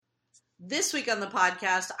This week on the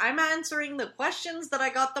podcast, I'm answering the questions that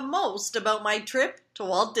I got the most about my trip to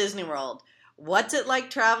Walt Disney World. What's it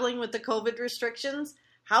like traveling with the COVID restrictions?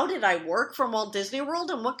 How did I work from Walt Disney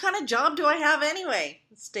World? And what kind of job do I have anyway?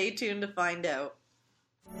 Stay tuned to find out.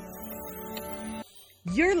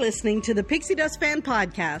 You're listening to the Pixie Dust Fan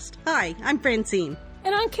Podcast. Hi, I'm Francine.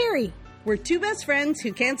 And I'm Carrie. We're two best friends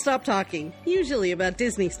who can't stop talking, usually about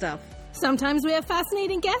Disney stuff. Sometimes we have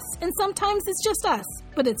fascinating guests, and sometimes it's just us,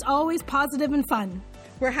 but it's always positive and fun.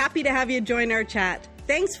 We're happy to have you join our chat.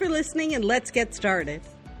 Thanks for listening, and let's get started.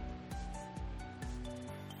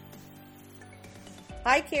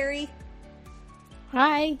 Hi, Carrie.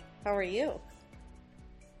 Hi. How are you?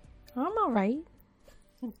 I'm all right.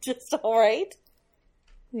 Just all right?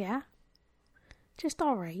 Yeah. Just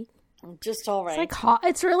all right. Just all right. It's like hot.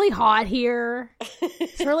 It's really hot here.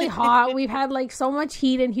 It's really hot. We've had like so much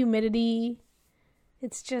heat and humidity.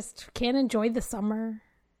 It's just can't enjoy the summer.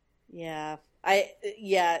 Yeah.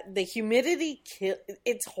 The humidity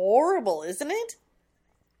it's horrible, isn't it?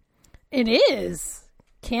 It is.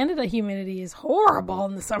 Canada humidity is horrible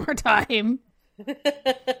in the summertime.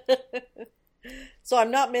 So I'm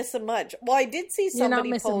not missing much. Well, I did see somebody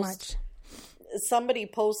much. Somebody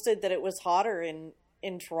posted that it was hotter in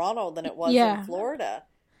Toronto than it was in Florida.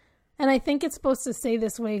 And I think it's supposed to stay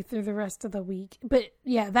this way through the rest of the week. But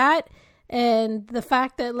yeah, that and the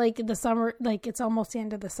fact that like the summer, like it's almost the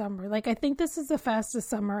end of the summer. Like I think this is the fastest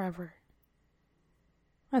summer ever.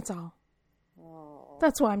 That's all. Oh.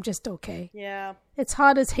 That's why I'm just okay. Yeah. It's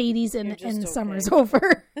hot as Hades and okay. Summer's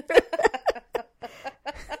over.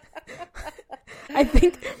 I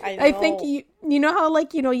think you know how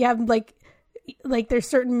like, you know, you have like there's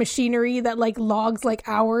certain machinery that like logs like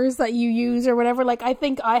hours that you use or whatever. Like I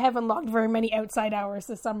think I haven't logged very many outside hours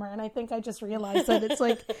this summer, and I think I just realized that it's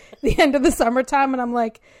like the end of the summertime, and I'm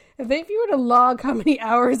like, if you were to log how many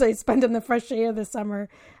hours I spent in the fresh air this summer,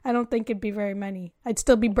 I don't think it'd be very many. I'd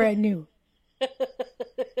still be brand new.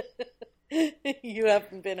 You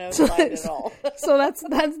haven't been outside at all. So that's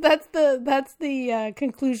the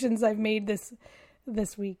conclusions I've made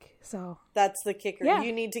this week. So that's the kicker. Yeah.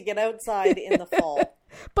 You need to get outside in the fall.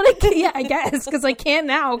 But I guess because I can't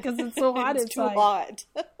now because it's so hot it's inside. Too hot.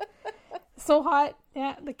 So hot.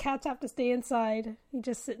 Yeah, the cats have to stay inside. You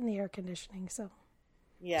just sit in the air conditioning. So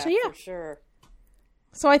yeah, for sure.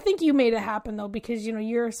 So I think you made it happen though, because you know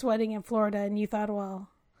you're sweating in Florida and you thought, well,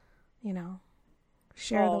 you know,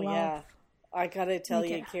 share the wealth. Yeah. I gotta tell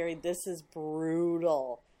you, Carrie, this is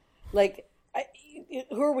brutal. Like,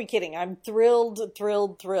 who are we kidding? I'm thrilled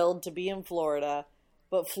to be in Florida,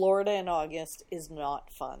 but Florida in August is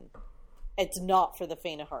not fun. It's not for the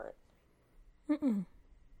faint of heart. Mm-mm.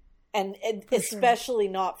 And especially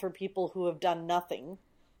not for people who have done nothing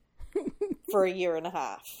for a year and a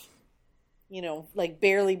half. You know, like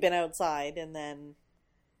barely been outside and then,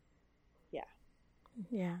 yeah.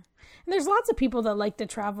 Yeah. And there's lots of people that like to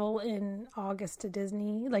travel in August to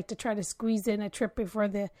Disney, like to try to squeeze in a trip before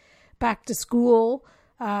the back to school,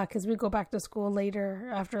 because we go back to school later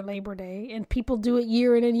after Labor Day, and people do it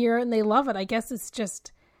year in and year out, and they love it. I guess it's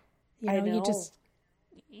just, you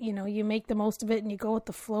make the most of it and you go with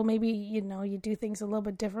the flow. Maybe, you know, you do things a little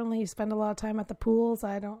bit differently. You spend a lot of time at the pools.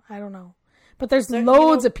 I don't know. But there's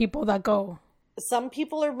loads of people that go. Some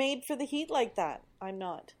people are made for the heat like that. I'm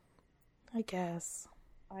not. I guess.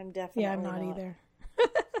 I'm definitely I'm not either.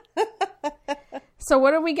 So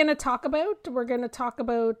what are we going to talk about? We're going to talk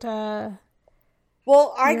about... Are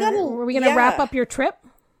we going to wrap up your trip?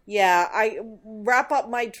 Yeah, I wrap up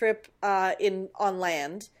my trip on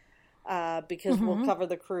land because we'll cover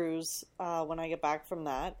the cruise when I get back from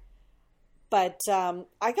that. But I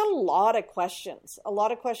got a lot of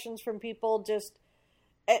questions from people just...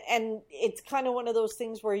 And it's kind of one of those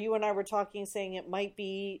things where you and I were talking, saying it might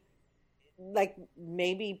be like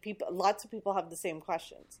maybe lots of people have the same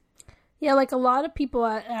questions. Yeah, like a lot of people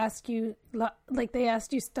ask you, like they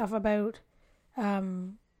asked you stuff about,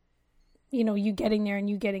 you know, you getting there and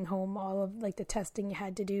you getting home, all of like the testing you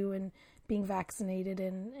had to do and being vaccinated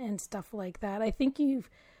and stuff like that. I think you've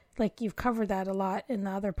covered that a lot in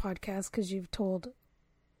the other podcast because you've told,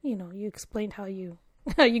 you know, you explained how you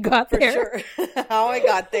got there. For sure. How I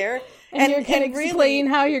got there. and you're going to explain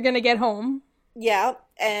how you're going to get home. Yeah.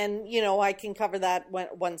 And, you know, I can cover that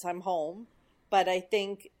once I'm home. But I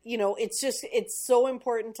think, you know, it's so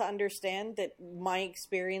important to understand that my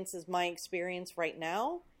experience is my experience right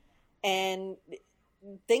now. And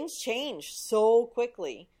things change so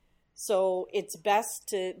quickly. So it's best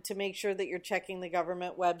to make sure that you're checking the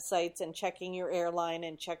government websites and checking your airline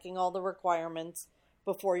and checking all the requirements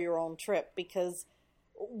before your own trip. Because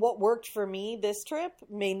what worked for me this trip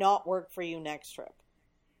may not work for you next trip.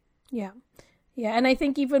 Yeah. Yeah, and I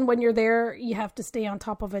think even when you're there, you have to stay on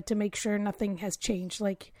top of it to make sure nothing has changed.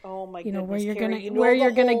 Like, oh my you know, goodness, where you're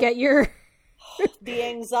Carrie, gonna get your the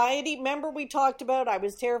anxiety. Remember we talked about? I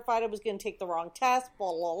was terrified I was going to take the wrong test.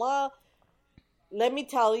 Blah blah blah. Let me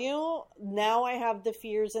tell you, now I have the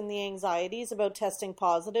fears and the anxieties about testing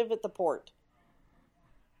positive at the port.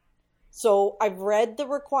 So I've read the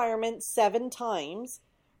requirement 7 times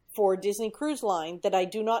for Disney Cruise Line that I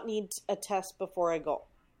do not need a test before I go.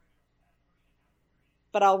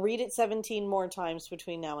 But I'll read it 17 more times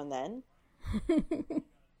between now and then.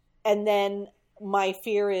 And then my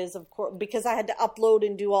fear is, of course, because I had to upload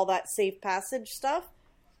and do all that safe passage stuff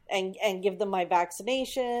and give them my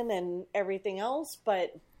vaccination and everything else.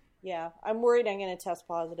 But yeah, I'm worried I'm going to test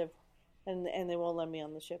positive and they won't let me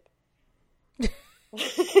on the ship.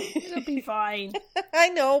 It'll be fine. I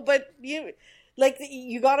know, but you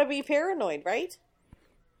got to be paranoid, right?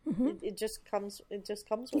 Mm-hmm. It just comes with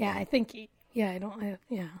it. I think. Yeah,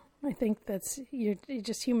 I think that's you're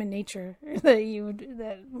just human nature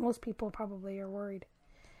that most people probably are worried.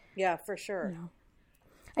 Yeah, for sure. You know.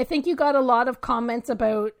 I think you got a lot of comments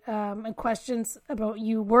about and questions about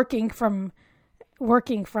you working from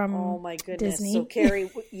oh my goodness. Disney. So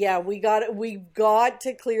Carrie, yeah, we got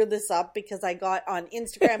to clear this up because I got on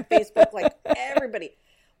Instagram, Facebook, like everybody.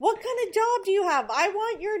 What kind of job do you have? I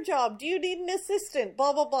want your job. Do you need an assistant?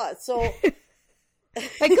 Blah blah blah. So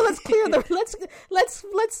like, let's clear the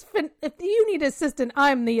let's if you need an assistant,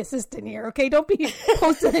 I'm the assistant here, okay? Don't be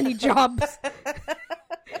posting any jobs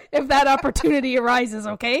if that opportunity arises,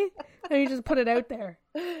 okay? And you just put it out there.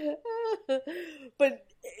 But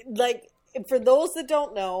like, for those that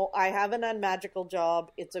don't know, I have an unmagical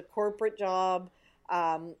job. It's a corporate job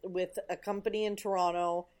with a company in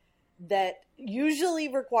Toronto that usually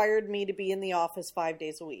required me to be in the office 5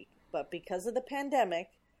 days a week. But because of the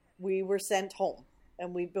pandemic, we were sent home.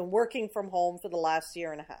 And we've been working from home for the last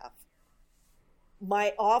year and a half.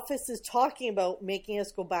 My office is talking about making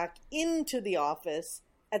us go back into the office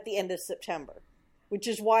at the end of September, which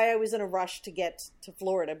is why I was in a rush to get to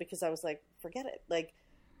Florida, because I was like, forget it. Like,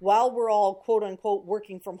 while we're all quote unquote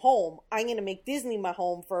working from home, I'm going to make Disney my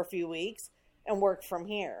home for a few weeks and work from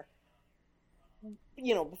here,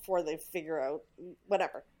 you know, before they figure out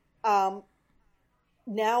whatever.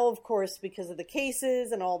 Now, of course, because of the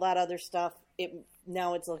cases and all that other stuff,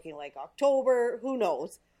 now it's looking like October. Who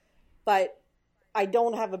knows? But I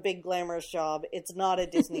don't have a big glamorous job. It's not a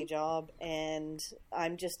Disney job, and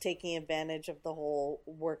I'm just taking advantage of the whole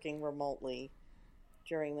working remotely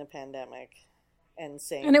during the pandemic and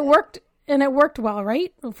saying. And it worked. And it worked well,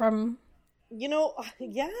 right? From, you know,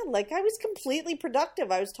 yeah. Like, I was completely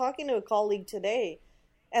productive. I was talking to a colleague today,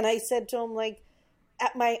 and I said to him, like,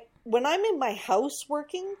 when I'm in my house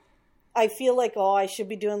working, I feel like, oh, I should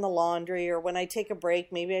be doing the laundry, or when I take a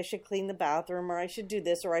break, maybe I should clean the bathroom, or I should do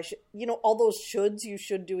this, or I should, you know, all those shoulds you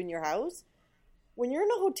should do in your house. When you're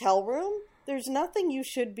in a hotel room, there's nothing you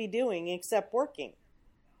should be doing except working.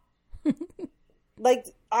 Like,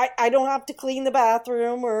 I don't have to clean the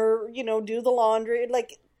bathroom or, you know, do the laundry.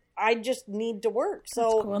 Like, I just need to work.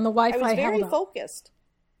 So cool. And the Wi-Fi I was very held focused.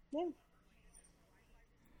 Yeah.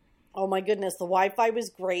 Oh my goodness, the Wi-Fi was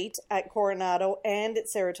great at Coronado and at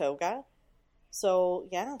Saratoga. So,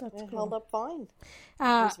 yeah, it held up fine. It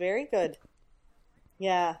was very good.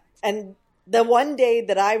 Yeah. And the one day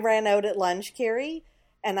that I ran out at lunch, Carrie,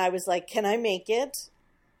 and I was like, can I make it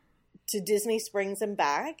to Disney Springs and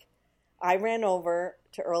back? I ran over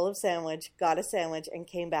to Earl of Sandwich, got a sandwich, and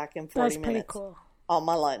came back in 40 minutes. That's pretty cool. On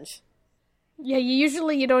my lunch. Yeah, you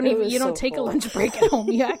don't take a lunch break at home.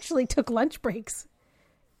 You actually took lunch breaks.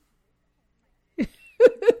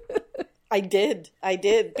 I did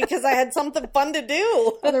because I had something fun to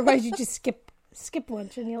do. Otherwise, you just skip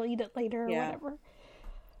lunch and you'll eat it later or whatever.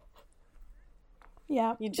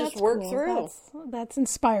 Yeah, you just work through. That's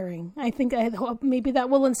inspiring. I think maybe that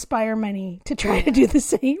will inspire many to try to do the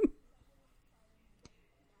same.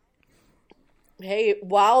 Hey,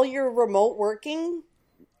 while you're remote working,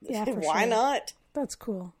 why not? That's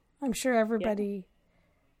cool. I'm sure everybody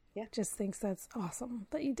just thinks that's awesome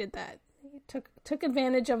that you did that. You took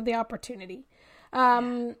advantage of the opportunity.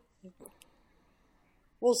 Well,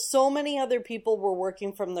 so many other people were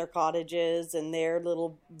working from their cottages and their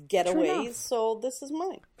little getaways, so this is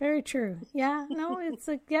mine. Very true. Yeah, no, it's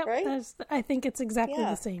like, right? I think it's exactly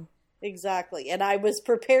the same. Exactly. And I was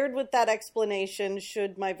prepared with that explanation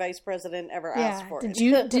should my vice president ever ask for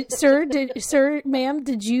it. Sir, ma'am,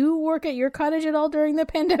 did you work at your cottage at all during the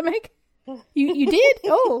pandemic? You did?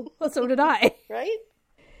 Oh, well, so did I. Right?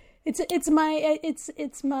 It's my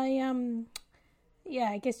Yeah,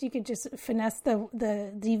 I guess you could just finesse the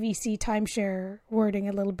DVC timeshare wording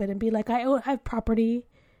a little bit and be like, I have property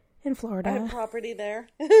in Florida. I have property there.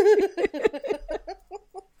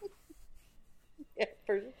 Yeah,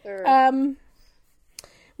 for sure.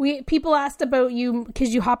 People asked about you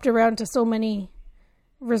because you hopped around to so many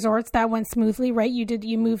resorts. That went smoothly, right?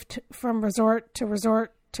 You moved from resort to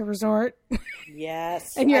resort to resort.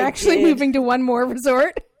 Yes. And you're actually moving to one more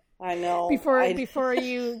resort. I know. Before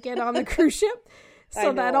you get on the cruise ship.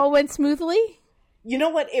 So that all went smoothly? You know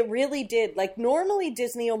what? It really did. Like, normally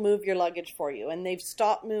Disney will move your luggage for you, and they've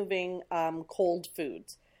stopped moving cold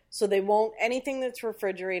foods. So they won't, anything that's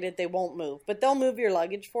refrigerated, they won't move. But they'll move your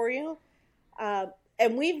luggage for you.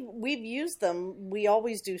 And we've used them. We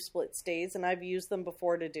always do split stays, and I've used them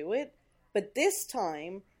before to do it. But this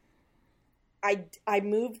time, I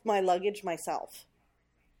moved my luggage myself.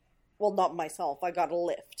 Well, not myself. I got a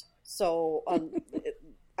lift. So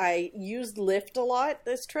I used Lyft a lot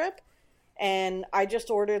this trip, and I just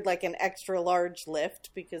ordered like an extra large Lyft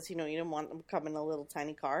because, you didn't want them coming in a little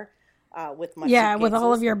tiny car with my suitcases. With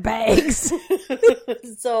all of your bags.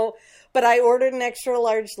 But I ordered an extra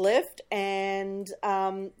large Lyft, and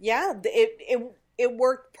it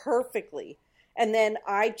worked perfectly. And then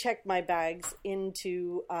I checked my bags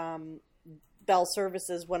into Bell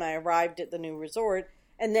Services when I arrived at the new resort.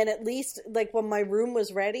 And then at least, like, when my room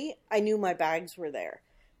was ready, I knew my bags were there.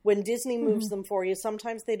 When Disney moves them for you,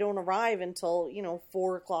 sometimes they don't arrive until,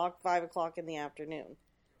 4 o'clock, 5 o'clock in the afternoon.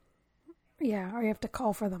 Yeah, or you have to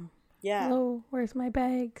call for them. Yeah. Hello, where's my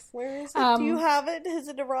bags? Where is it? Do you have it? Has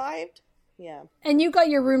it arrived? Yeah. And you got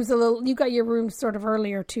your rooms sort of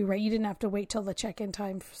earlier too, right? You didn't have to wait till the check-in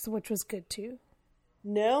time, which was good too.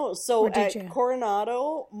 No. So at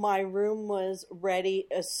Coronado, my room was ready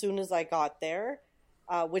as soon as I got there.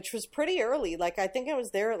 Which was pretty early. Like, I think I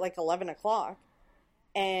was there at like 11 o'clock.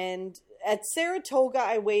 And at Saratoga,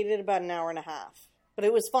 I waited about an hour and a half. But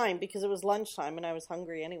it was fine because it was lunchtime and I was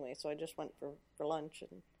hungry anyway. So I just went for lunch.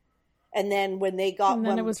 And then when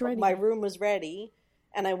it was ready. My room was ready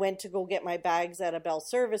and I went to go get my bags at Bell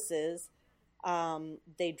Services,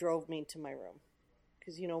 they drove me to my room.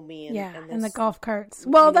 Because me and the golf carts.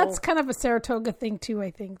 Well, that's kind of a Saratoga thing too,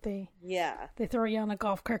 I think. They throw you on a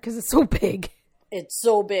golf cart because it's so big. It's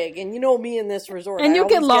so big. And me in this resort. And you'll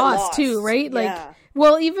get lost too, right? Like,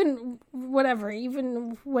 well, even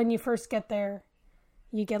when you first get there,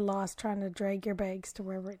 you get lost trying to drag your bags to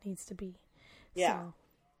wherever it needs to be. Yeah.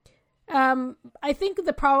 So, I think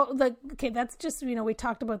that's just, we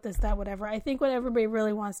talked about this, that, whatever. I think what everybody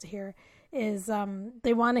really wants to hear is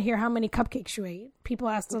they want to hear how many cupcakes you ate. People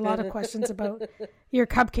asked a lot of questions about your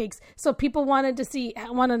cupcakes. So people want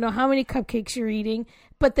to know how many cupcakes you're eating,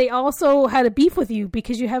 but they also had a beef with you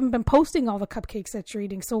because you haven't been posting all the cupcakes that you're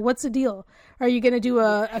eating. So what's the deal? Are you going to do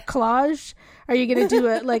a collage? Are you going to do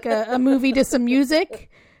a movie to some music?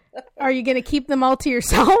 Are you going to keep them all to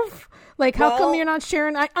yourself? Like, how come you're not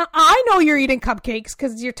sharing? I know you're eating cupcakes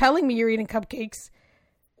because you're telling me you're eating cupcakes.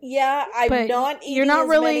 Yeah, I'm not eating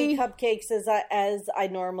many cupcakes as I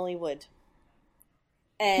normally would,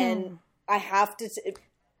 and I have to.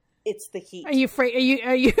 It's the heat. Are you afraid?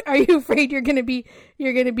 Are you afraid you're gonna be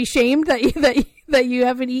shamed that you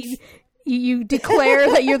haven't eaten? You declare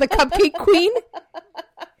that you're the cupcake queen.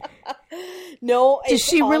 No, does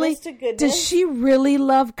she really? Does she really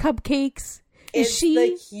love cupcakes?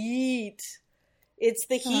 The heat. It's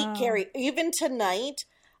the heat, Carrie. Even tonight.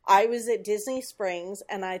 I was at Disney Springs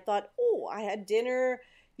and I thought, I had dinner,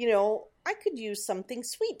 I could use something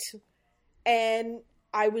sweet. And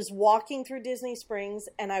I was walking through Disney Springs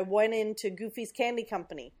and I went into Goofy's Candy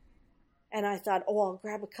Company. And I thought, I'll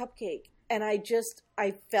grab a cupcake. And I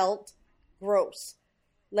felt gross.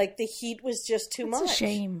 Like, the heat was just too much. It's a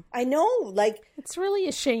shame. I know. Like, it's really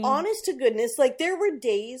a shame. Honest to goodness, like, there were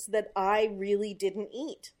days that I really didn't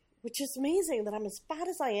eat. Which is amazing that I'm as fat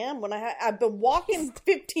as I am when I've been walking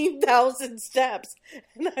 15,000 steps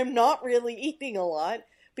and I'm not really eating a lot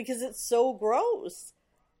because it's so gross.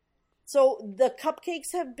 So the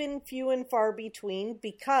cupcakes have been few and far between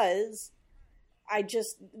because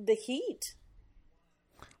the heat.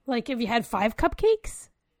 Like, have you had 5 cupcakes?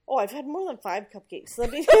 Oh, I've had more than 5 cupcakes.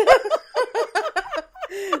 Let me...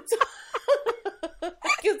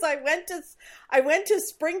 Because I went to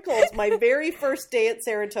Sprinkles my very first day at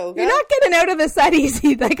Saratoga. You're not getting out of this that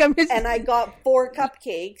easy. And I got 4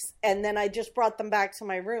 cupcakes, and then I just brought them back to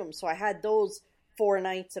my room. So I had those 4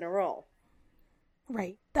 nights in a row.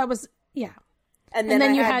 Right. That was And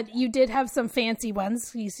then you did have some fancy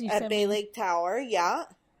ones. You at Bay Lake Tower, yeah.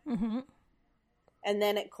 Mm-hmm. And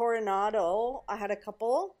then at Coronado, I had a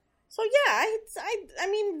couple. So yeah, I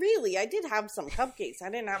mean, really, I did have some cupcakes. I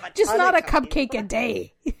didn't have a ton just not of a cupcake a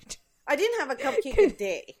day. I didn't have a cupcake a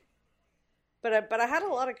day, but I had a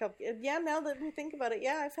lot of cupcakes. Yeah, now that we think about it,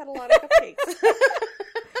 yeah, I've had a lot of cupcakes.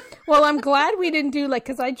 Well, I'm glad we didn't do like,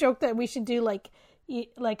 because I joked that we should do like a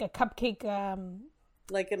cupcake,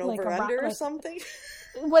 like an over-under or something.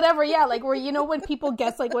 Whatever, yeah, like where, you know, when people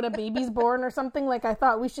guess like when a baby's born or something, like I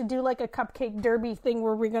thought we should do like a cupcake derby thing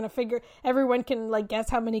where we're gonna figure, everyone can like guess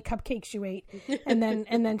how many cupcakes you ate, and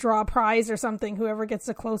then draw a prize or something. Whoever gets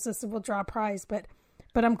the closest will draw a prize. But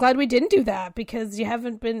I'm glad we didn't do that, because you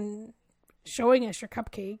haven't been showing us your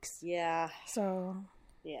cupcakes. Yeah. So.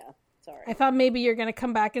 Yeah. Sorry. I thought maybe you're gonna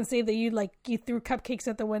come back and say that you threw cupcakes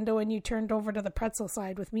at the window and you turned over to the pretzel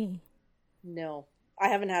side with me. No, I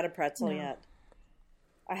haven't had a pretzel yet.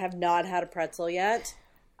 I have not had a pretzel yet,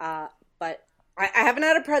 but I haven't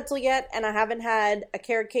had a pretzel yet, and I haven't had a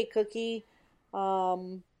carrot cake cookie.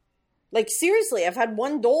 Like seriously, I've had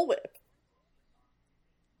one Dole Whip.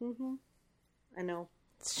 I know.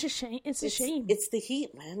 It's just shame. It's a shame. It's the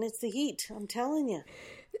heat, man. It's the heat. I'm telling you.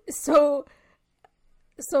 So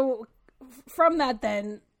from that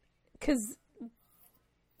then, because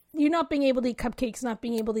you not being able to eat cupcakes, not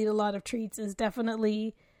being able to eat a lot of treats is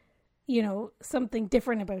definitely, you know, something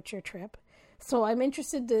different about your trip. So I'm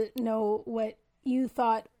interested to know what you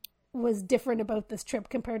thought was different about this trip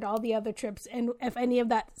compared to all the other trips, and if any of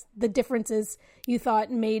that, the differences you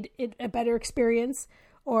thought made it a better experience,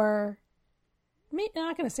 or I'm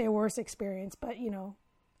not going to say a worse experience, but, you know,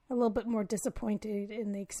 a little bit more disappointed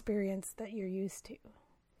in the experience that you're used to.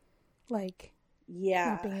 Like,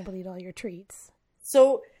 not being able to eat all your treats.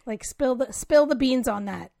 So, like, spill the beans on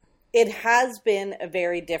that. It has been a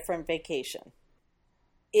very different vacation.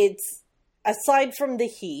 It's, aside from the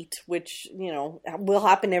heat, which, you know, will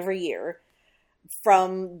happen every year,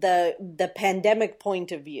 from the pandemic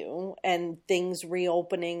point of view and things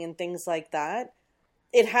reopening and things like that,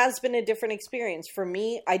 it has been a different experience. For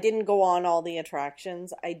me, I didn't go on all the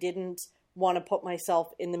attractions. I didn't want to put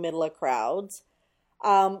myself in the middle of crowds.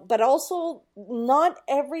 But also, not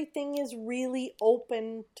everything is really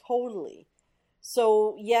open totally.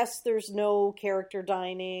 So, yes, there's no character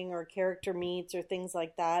dining or character meets or things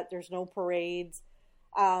like that. There's no parades.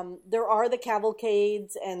 There are the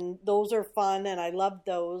cavalcades, and those are fun, and I love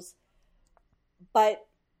those. But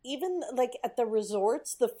even, like, at the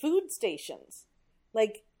resorts, the food stations.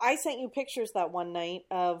 Like, I sent you pictures that one night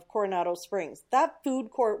of Coronado Springs. That food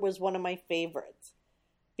court was one of my favorites.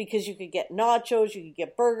 Because you could get nachos, you could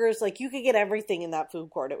get burgers, like you could get everything in that food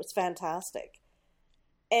court. It was fantastic.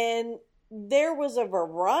 And there was a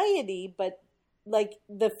variety, but like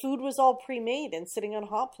the food was all pre-made and sitting on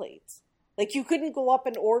hot plates. Like you couldn't go up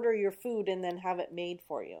and order your food and then have it made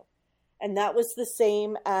for you. And that was the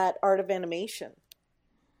same at Art of Animation.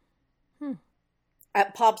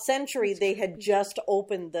 At Pop Century, they had just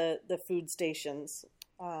opened the food stations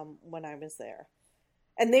when I was there.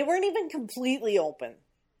 And they weren't even completely open.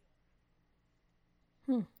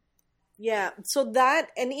 Yeah, so that,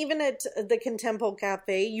 and even at the Contempo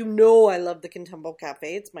Cafe, you know I love the Contempo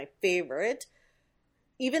Cafe. It's my favorite.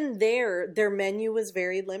 Even there, their menu was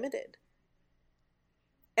very limited.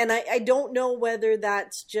 And I don't know whether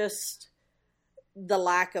that's just the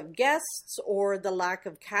lack of guests or the lack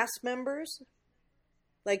of cast members.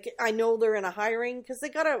 Like, I know they're in a hiring, because they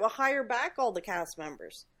got to hire back all the cast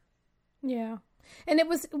members. Yeah. And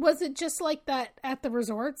was it just like that at the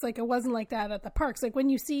resorts? Like, it wasn't like that at the parks? Like, when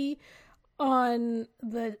you see on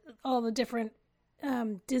all the different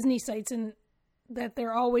Disney sites, and that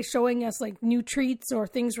they're always showing us like new treats or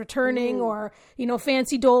things returning, or, you know,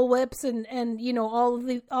 fancy Dole Whips and you know,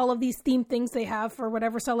 all of these themed things they have for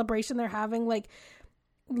whatever celebration they're having. Like,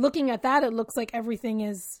 looking at that, it looks like everything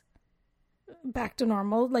is back to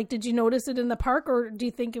normal. Like, did you notice it in the park, or do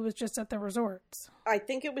you think it was just at the resorts? I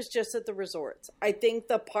think it was just at the resorts. I think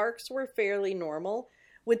the parks were fairly normal,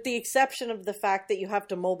 with the exception of the fact that you have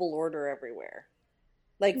to mobile order everywhere.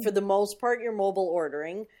 Like, for the most part, you're mobile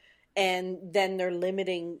ordering, and then they're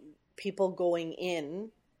limiting people going in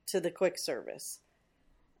to the quick service,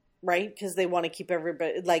 right? Because they want to keep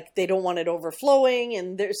everybody, like, they don't want it overflowing,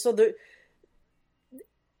 and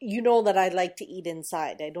you know that I like to eat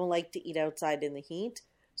inside. I don't like to eat outside in the heat.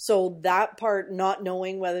 So that part, not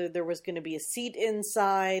knowing whether there was going to be a seat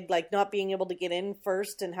inside, like not being able to get in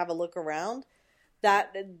first and have a look around,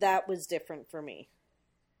 that was different for me.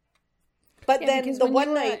 But yeah, then the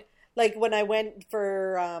one night, like when I went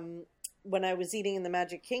for, when I was eating in the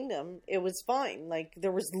Magic Kingdom, it was fine. Like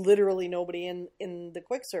there was literally nobody in the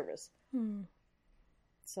quick service.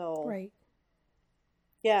 So. Right.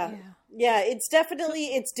 Yeah, it's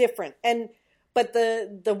definitely, it's different. And But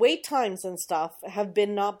the wait times and stuff have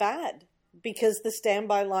been not bad because the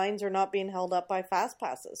standby lines are not being held up by fast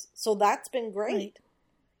passes. So that's been great. Right.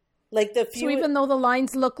 Like so even though the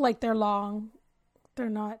lines look like they're long, they're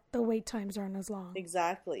not, the wait times aren't as long.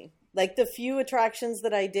 Exactly. Like the few attractions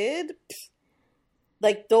that I did,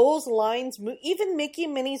 like those lines, even Mickey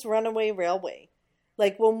and Minnie's Runaway Railway.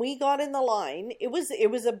 Like when we got in the line, it was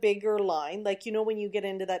a bigger line. Like, you know, when you get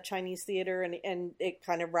into that Chinese theater and it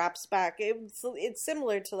kind of wraps back. It's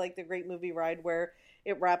similar to like the Great Movie Ride where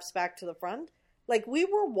it wraps back to the front. Like we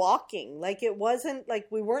were walking. Like it wasn't like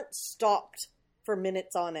we weren't stopped for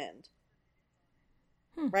minutes on end.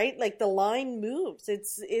 Right? Like the line moves.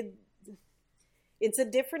 It's a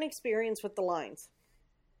different experience with the lines.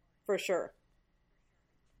 For sure.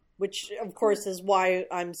 Which of course is why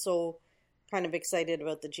I'm so kind of excited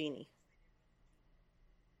about the Genie.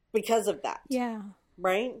 Because of that. Yeah.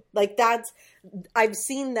 Right? Like I've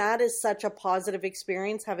seen that as such a positive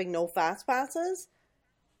experience having no fast passes.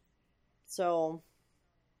 So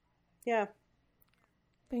yeah.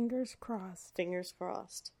 Fingers crossed. Fingers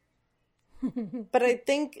crossed. But I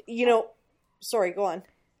think, you know, sorry, go on.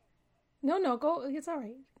 No, go. It's all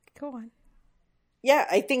right. Go on. Yeah,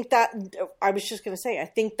 I think that, I was just going to say, I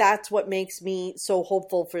think that's what makes me so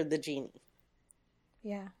hopeful for the Genie.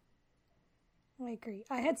 Yeah. I agree.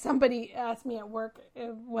 I had somebody ask me at work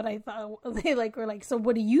what I thought. They were like, so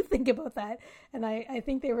what do you think about that? And I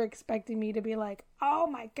think they were expecting me to be like, oh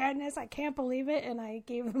my goodness, I can't believe it. And I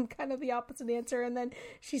gave them kind of the opposite answer. And then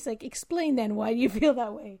she's like, explain then, why do you feel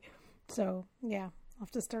that way? So, yeah, I'll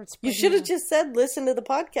have to start spreading. You should have just said, listen to the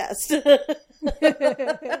podcast.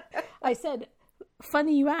 I said,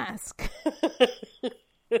 funny you ask.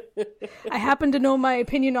 I happen to know my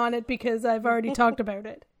opinion on it because I've already talked about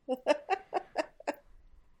it.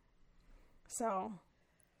 So,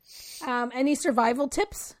 any survival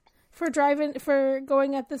tips for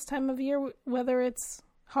going at this time of year, whether it's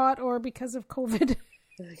hot or because of COVID?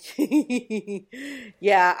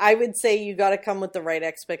 Yeah, I would say you got to come with the right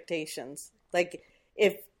expectations. Like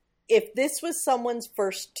if this was someone's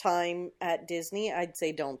first time at Disney, I'd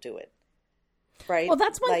say don't do it. Right? Well,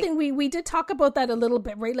 that's one thing we did talk about that a little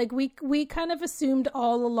bit, right? Like we kind of assumed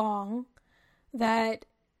all along that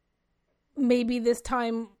maybe this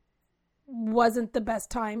time wasn't the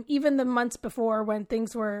best time. Even the months before when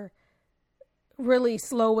things were really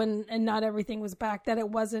slow and not everything was back, that it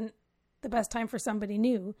wasn't the best time for somebody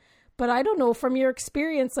new. But I don't know, from your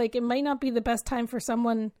experience, like it might not be the best time for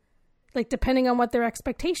someone, like depending on what their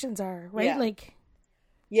expectations are, right? Yeah. Like,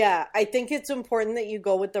 yeah, I think it's important that you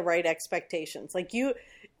go with the right expectations. Like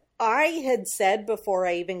I had said before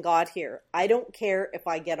I even got here, I don't care if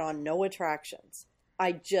I get on no attractions.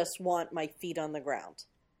 I just want my feet on the ground.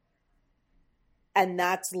 And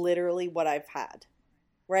that's literally what I've had,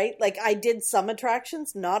 right? Like I did some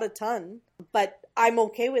attractions, not a ton, but I'm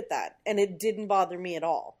okay with that. And it didn't bother me at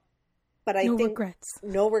all. But I think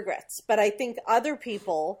no regrets. But I think other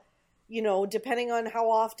people, you know, depending on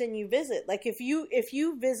how often you visit, like if you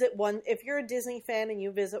visit if you're a Disney fan and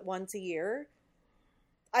you visit once a year,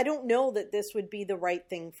 I don't know that this would be the right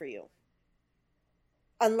thing for you.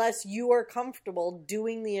 Unless you are comfortable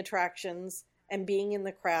doing the attractions and being in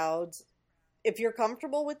the crowds. If you're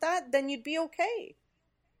comfortable with that, then you'd be okay.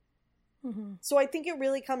 Mm-hmm. So I think it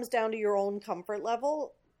really comes down to your own comfort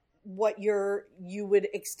level, what you would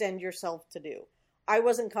extend yourself to do. I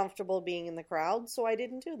wasn't comfortable being in the crowd, so I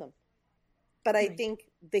didn't do them. But I think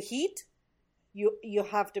the heat, you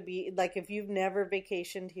have to be, like if you've never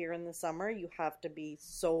vacationed here in the summer, you have to be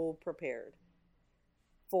so prepared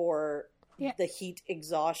for the heat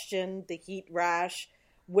exhaustion, the heat rash.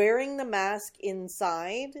 Wearing the mask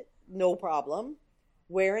inside, no problem.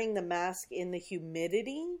 Wearing the mask in the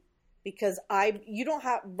humidity, because you don't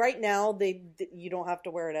have, right now, you don't have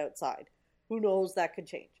to wear it outside. Who knows, that could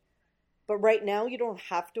change. But right now, you don't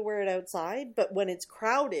have to wear it outside. But when it's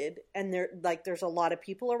crowded and there's a lot of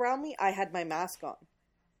people around me, I had my mask on.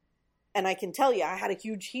 And I can tell you, I had a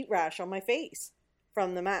huge heat rash on my face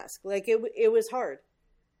from the mask. Like, it was hard.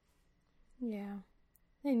 Yeah.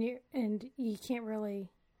 And you can't really,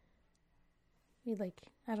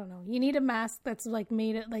 I don't know. You need a mask that's like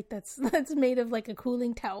made it like that's made of like a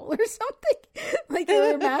cooling towel or something. Like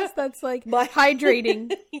a mask that's like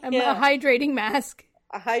hydrating. Yeah. A hydrating mask.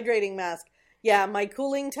 A hydrating mask. Yeah, my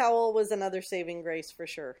cooling towel was another saving grace for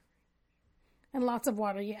sure. And lots of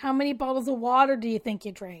water. How many bottles of water do you think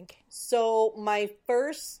you drank? So my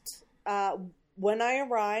first, when I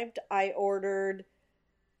arrived, I ordered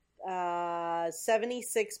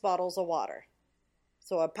 76 bottles of water.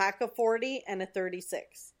 So a pack of 40 and a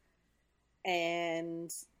 36.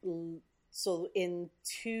 And So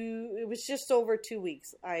it was just over 2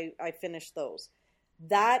 weeks, I finished those.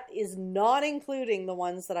 That is not including the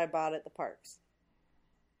ones that I bought at the parks.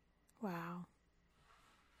 Wow.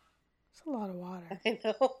 It's a lot of water. I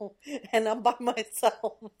know. And I'm by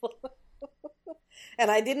myself. And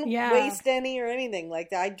I didn't waste any or anything.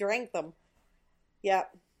 Like, I drank them. Yeah.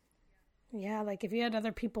 Yeah, like if you had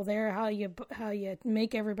other people there, how you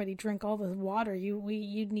make everybody drink all the water,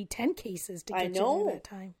 you'd need 10 cases to get you through that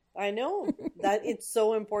time. I know. That it's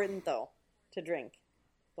so important though to drink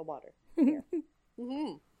the water here.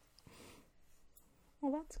 Mm-hmm.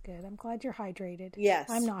 Well, that's good. I'm glad you're hydrated. Yes.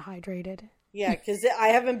 I'm not hydrated. Yeah, because I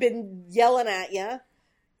haven't been yelling at you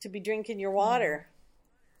to be drinking your water.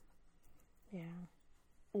 Yeah.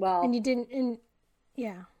 Well, and you didn't. And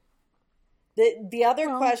yeah. The other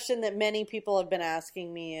question that many people have been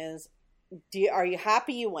asking me is, are you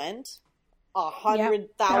happy you went?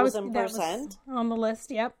 100,000% on the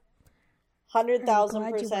list. Yep.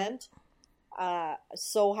 100,000%.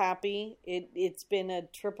 So happy. It's been a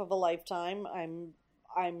trip of a lifetime. I'm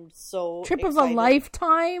so trip excited. Of a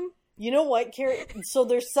lifetime. You know what, Carrie? So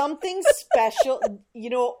there's something special,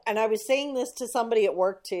 and I was saying this to somebody at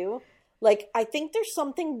work too. Like, I think there's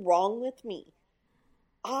something wrong with me.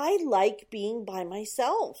 I like being by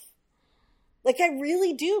myself. Like, I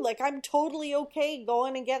really do. Like, I'm totally okay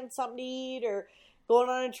going and getting something to eat or going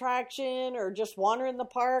on an attraction or just wandering the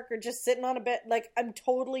park or just sitting on a bed. Like, I'm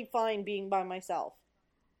totally fine being by myself.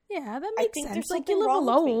 Yeah, that makes sense. Like, you live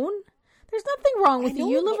alone. There's nothing wrong with you.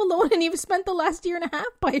 You live alone and you've spent the last year and a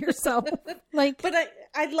half by yourself. Like, but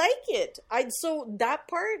I like it. So that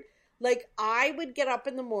part, like, I would get up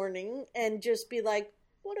in the morning and just be like,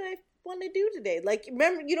 what do I want to do today? Like,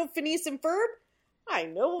 remember, Phineas and Ferb? I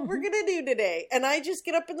know what we're going to do today. And I just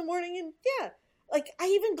get up in the morning and, like, I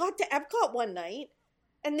even got to Epcot one night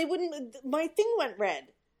and my thing went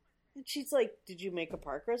red. And she's like, did you make a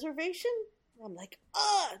park reservation? I'm like,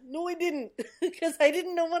 no, I didn't. Because I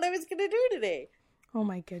didn't know what I was going to do today. Oh,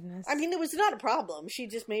 my goodness. I mean, it was not a problem. She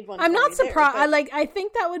just made one. I'm not surprised. I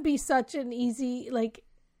think that would be such an easy, like,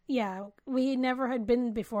 yeah, we never had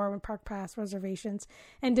been before with park pass reservations.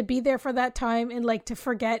 And to be there for that time and, like, to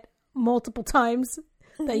forget multiple times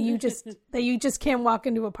that you just can't walk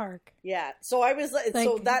into a park. Yeah. So I was like,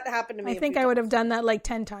 so that happened to me. I think I would have done that like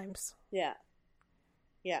 10 times. Yeah.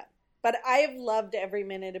 Yeah. But I have loved every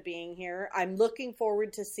minute of being here. I'm looking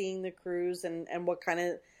forward to seeing the cruise and what kind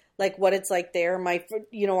of, like, what it's like there.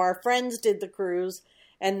 Our friends did the cruise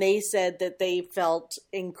and they said that they felt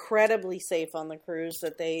incredibly safe on the cruise,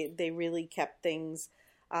 that they really kept things,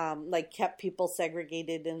 kept people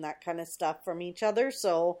segregated and that kind of stuff from each other.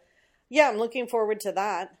 So, yeah, I'm looking forward to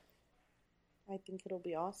that. I think it'll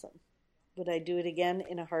be awesome. Would I do it again?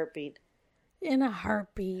 In a heartbeat. In a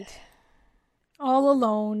heartbeat. All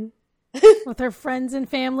alone. With her friends and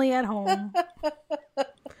family at home.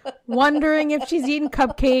 Wondering if she's eating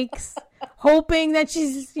cupcakes. Hoping that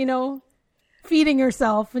she's, feeding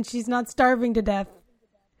herself and she's not starving to death.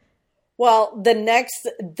 Well, the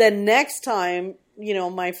next time,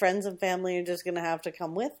 my friends and family are just going to have to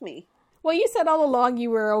come with me. Well, you said all along you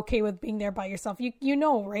were okay with being there by yourself. You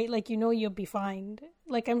know, right? Like, you'll be fine.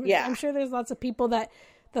 Like, I'm sure there's lots of people that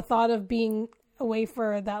the thought of being away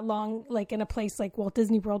for that long, like in a place like Walt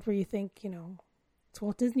Disney World where you think, it's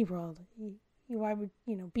Walt Disney World. Why would,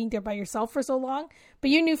 being there by yourself for so long? But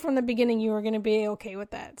you knew from the beginning you were going to be okay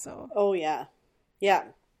with that, so. Oh, yeah. Yeah.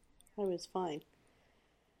 I was fine.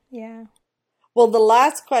 Yeah. Well, the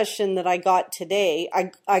last question that I got today,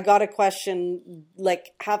 I got a question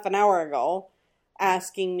like half an hour ago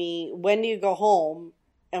asking me, when do you go home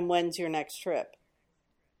and when's your next trip?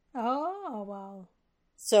 Oh, wow.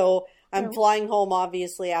 So I'm flying home,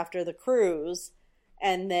 obviously, after the cruise,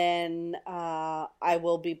 and then I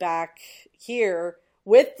will be back here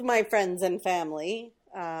with my friends and family.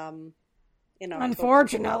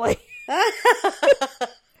 Unfortunately.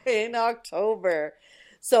 In October.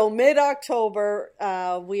 So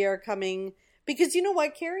mid-October, we are coming, because you know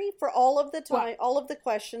what, Carrie? For all of the time, all of the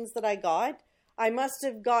questions that I got, I must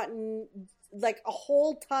have gotten like a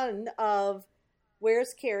whole ton of,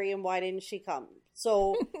 where's Carrie and why didn't she come?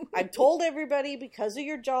 So I've told everybody, because of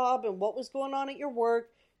your job and what was going on at your work,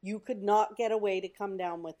 you could not get away to come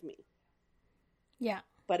down with me. Yeah.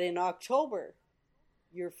 But in October,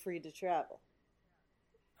 you're free to travel.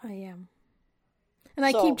 I am. And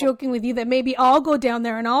I keep joking with you that maybe I'll go down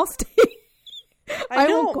there and I'll stay. I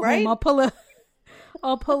won't go home.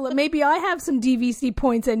 I'll pull a, maybe I have some DVC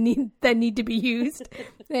points that need to be used.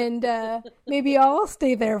 And maybe I'll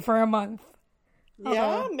stay there for a month.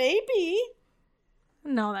 Yeah, maybe.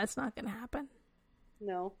 No, that's not going to happen.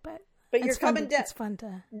 No. But But you're coming down. It's fun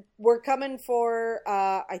to. We're coming for,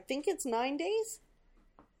 I think it's 9 days?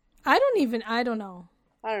 I don't know.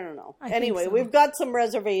 I don't know. I Anyway, think so. we've got some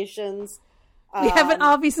reservations. We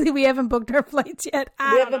haven't booked our flights yet.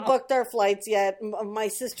 We haven't booked our flights yet. My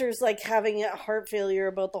sister's like having a heart failure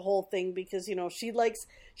about the whole thing because, you know, she's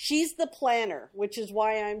the planner, which is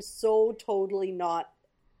why I'm so totally not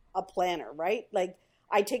a planner, right? Like,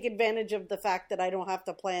 I take advantage of the fact that I don't have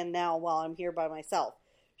to plan now while I'm here by myself.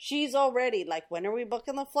 She's already like, when are we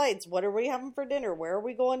booking the flights? What are we having for dinner? Where are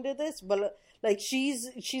we going to this? But like,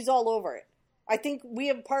 she's all over it. I think we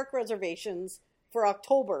have park reservations for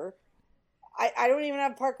October. I don't even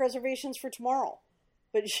have park reservations for tomorrow,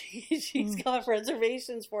 but she's got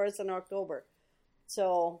reservations for us in October.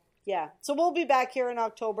 So yeah, so we'll be back here in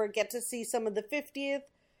October, get to see some of the 50th.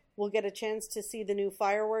 We'll get a chance to see the new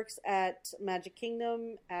fireworks at Magic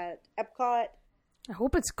Kingdom, at Epcot. I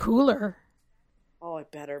hope it's cooler. Oh,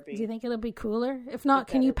 it better be. Do you think it'll be cooler? If not,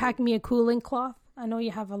 can you pack me a cooling cloth? I know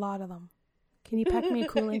you have a lot of them. Can you pack me a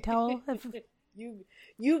cooling towel?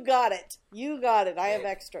 You got it. You got it. I have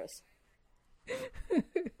extras.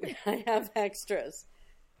 I have extras.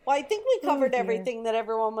 Well, I think we covered everything that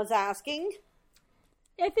everyone was asking.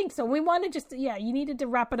 I think so. We want to just, you needed to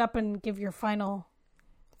wrap it up and give your final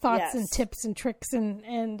thoughts and tips and tricks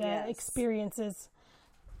and experiences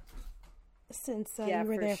since you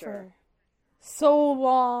were there for so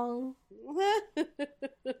long.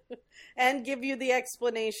 And give you the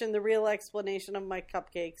explanation, the real explanation of my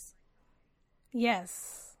cupcakes.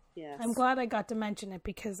 Yes. I'm glad I got to mention it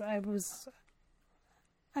because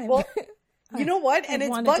well, you know what? And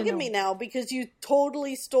it's bugging me now because you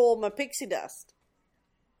totally stole my pixie dust.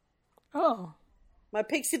 Oh. My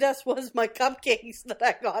pixie dust was my cupcakes that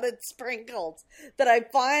I got at Sprinkles. That I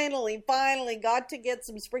finally got to get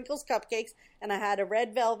some Sprinkles cupcakes, and I had a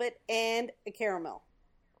red velvet and a caramel.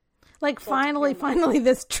 Like finally,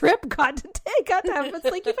 this trip got to have. It's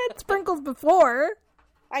like you've had Sprinkles before.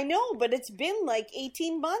 I know, but it's been like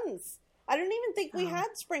 18 months. I don't even think we had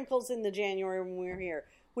Sprinkles in the January when we were here,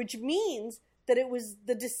 which means that it was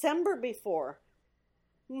the December before.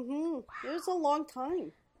 Wow. It was a long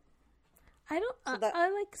time. I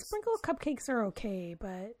like sprinkle cupcakes are okay,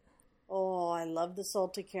 but oh, I love the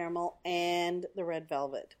salted caramel and the red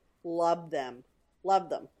velvet. Love them.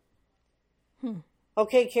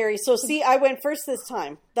 Okay, Carrie. So see, I went first this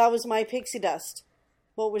time. That was my pixie dust.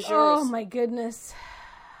 What was yours? Oh my goodness.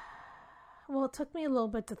 Well, it took me a little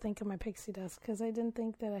bit to think of my pixie dust because I didn't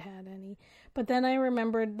think that I had any. But then I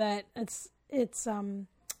remembered that it's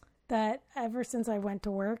that ever since I went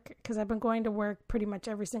to work, because I've been going to work pretty much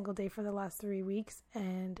every single day for the last 3 weeks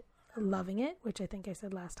and loving it, which I think I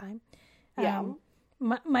said last time. Yeah.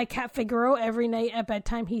 My cat Figaro, every night at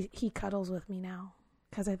bedtime, he cuddles with me now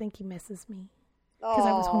because I think he misses me because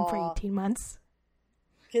I was home for 18 months.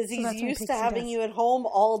 Because he's used to having you at home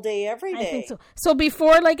all day, every day. I think so. So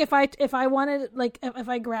before, like, if I wanted, like, if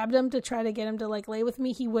I grabbed him to try to get him to, like, lay with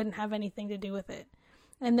me, he wouldn't have anything to do with it.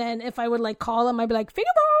 And then if I would, like, call him, I'd be like,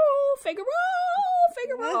 Figaro!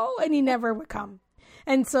 And he never would come.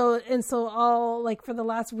 And so all, like, for the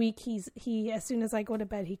last week, he as soon as I go to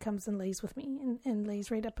bed, he comes and lays with me and lays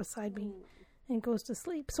right up beside me and goes to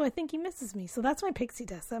sleep. So I think he misses me. So that's my pixie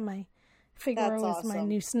dust. That my Figaro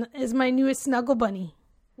is my newest snuggle bunny.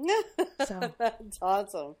 So that's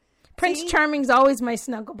awesome. Prince Charming's always my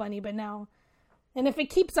snuggle bunny, but now, and if it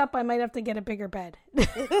keeps up, I might have to get a bigger bed.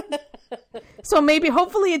 So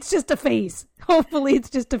hopefully it's just a phase.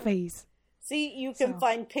 See, you can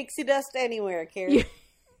find pixie dust anywhere, Carrie.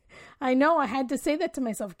 I know. I had to say that to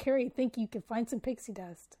myself. Carrie, I think you can find some pixie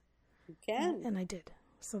dust. You can. And I did.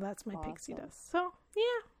 So that's my pixie dust. So, yeah.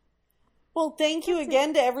 Well, thank you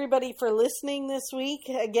again to everybody for listening this week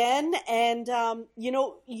again. And, you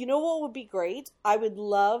know what would be great? I would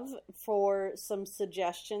love for some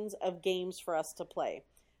suggestions of games for us to play.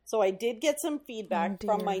 So I did get some feedback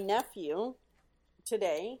from my nephew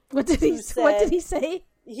today. What did he say?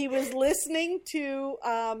 He was listening to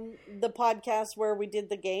the podcast where we did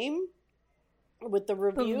the game with the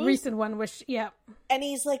reviews. The recent one was, yeah. And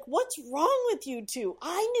he's like, what's wrong with you two?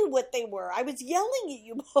 I knew what they were. I was yelling at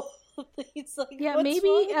you both. He's like, yeah,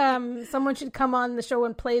 maybe someone should come on the show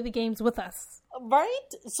and play the games with us. Right?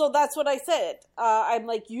 So that's what I said. I'm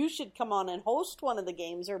like, you should come on and host one of the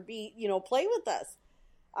games or play with us.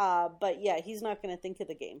 But yeah, he's not going to think of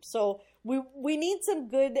the game. So we need some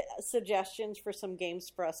good suggestions for some games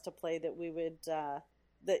for us to play that we would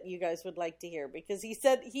that you guys would like to hear, because he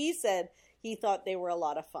said he thought they were a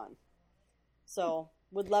lot of fun. So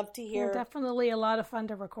would love to hear. They're definitely a lot of fun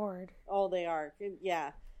to record. Oh, they are.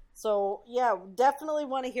 Yeah. So yeah, definitely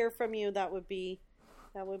want to hear from you. That would be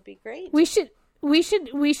That would be great. We should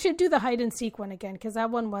do the hide and seek one again, because that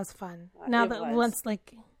one was fun. Now that once,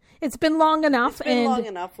 like, it's been long enough. It's been long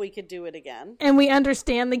enough. We could do it again, and we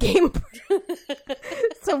understand the game,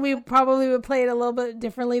 so we probably would play it a little bit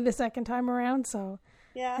differently the second time around. So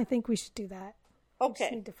yeah, I think we should do that. Okay, we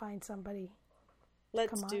just need to find somebody.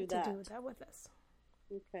 Let's do that. To do that with us.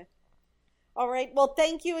 Okay. All right. Well,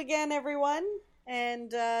 thank you again, everyone,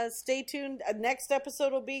 and stay tuned. Next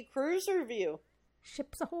episode will be cruise review.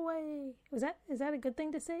 Ships ahoy! Is that a good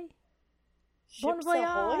thing to say? Ships bon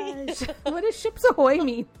ahoy. What does ships ahoy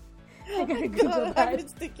mean? I gotta Google that. I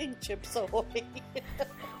was thinking chips ahoy.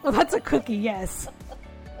 Well, that's a cookie. Yes.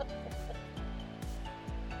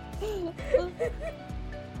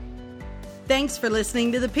 Thanks for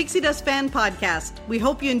listening to the Pixie Dust Fan Podcast. We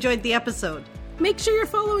hope you enjoyed the episode. Make sure you're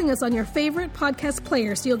following us on your favorite podcast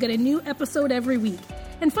player so you'll get a new episode every week.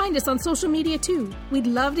 And find us on social media too. We'd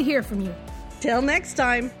love to hear from you. Till next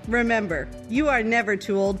time, remember, you are never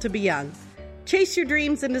too old to be young. Chase your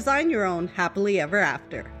dreams and design your own happily ever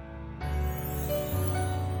after.